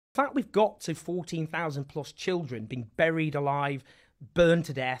The fact we've got to 14,000 plus children being buried alive, burned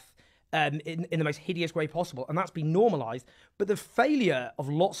to death, in the most hideous way possible, and that's been normalised. But the failure of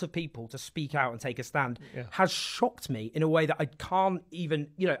lots of people to speak out and take a stand has shocked me in a way that I can't even,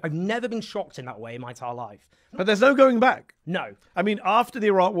 I've never been shocked in that way in my entire life. But there's no going back. No. I mean, after the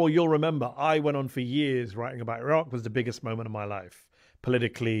Iraq War, you'll remember, I went on for years writing about Iraq. It was the biggest moment of my life,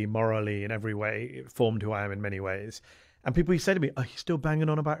 politically, morally, in every way. It formed who I am in many ways. And people used to say to me, "Oh, you're still banging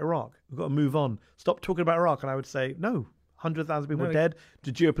on about Iraq. We've got to move on. Stop talking about Iraq." And I would say, no. 100,000 people are dead.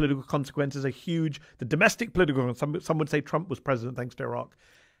 The geopolitical consequences are huge. The domestic political, some would say Trump was president thanks to Iraq.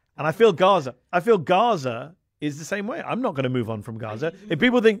 And I feel Gaza is the same way. I'm not going to move on from Gaza. If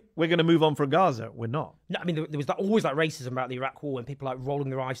people think we're going to move on from Gaza, we're not. No, I mean, there was always that racism about the Iraq War and people like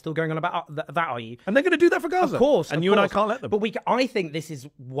rolling their eyes, still going on about that, are you? And they're going to do that for Gaza. Of course. And you and I can't let them. But I think this is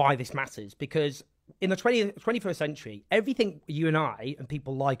why this matters, because in the 21st century, everything you and I and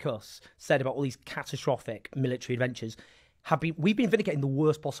people like us said about all these catastrophic military adventures we've been vindicating the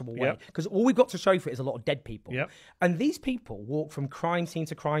worst possible way, because all we've got to show for it is a lot of dead people. And these people walk from crime scene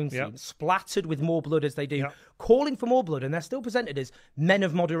to crime scene, splattered with more blood as they do, calling for more blood, and they're still presented as men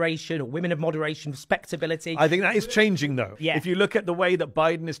of moderation or women of moderation, respectability. I think that is changing, though. Yeah. If you look at the way that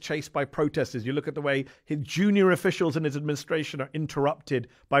Biden is chased by protesters, you look at the way his junior officials in his administration are interrupted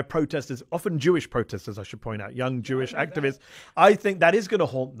by protesters, often Jewish protesters, I should point out, young Jewish activists. I think that is going to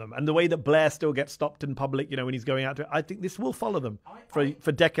haunt them. And the way that Blair still gets stopped in public, when he's going out to it, I think this will follow them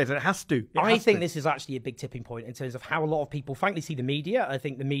for decades. And it has to. I think this is actually a big tipping point in terms of how a lot of people, frankly, see the media. I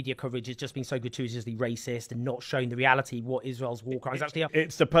think the media coverage has just been so gratuitously racist and not showing the reality of what Israel's war crimes actually are.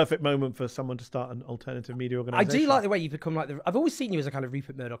 It's the perfect moment for someone to start an alternative media organisation. I do like the way you've become I've always seen you as a kind of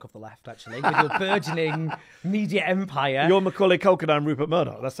Rupert Murdoch of the left, actually, with your burgeoning media empire. You're Macaulay Culkin, I'm Rupert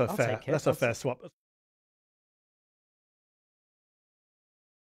Murdoch. That's a fair swap.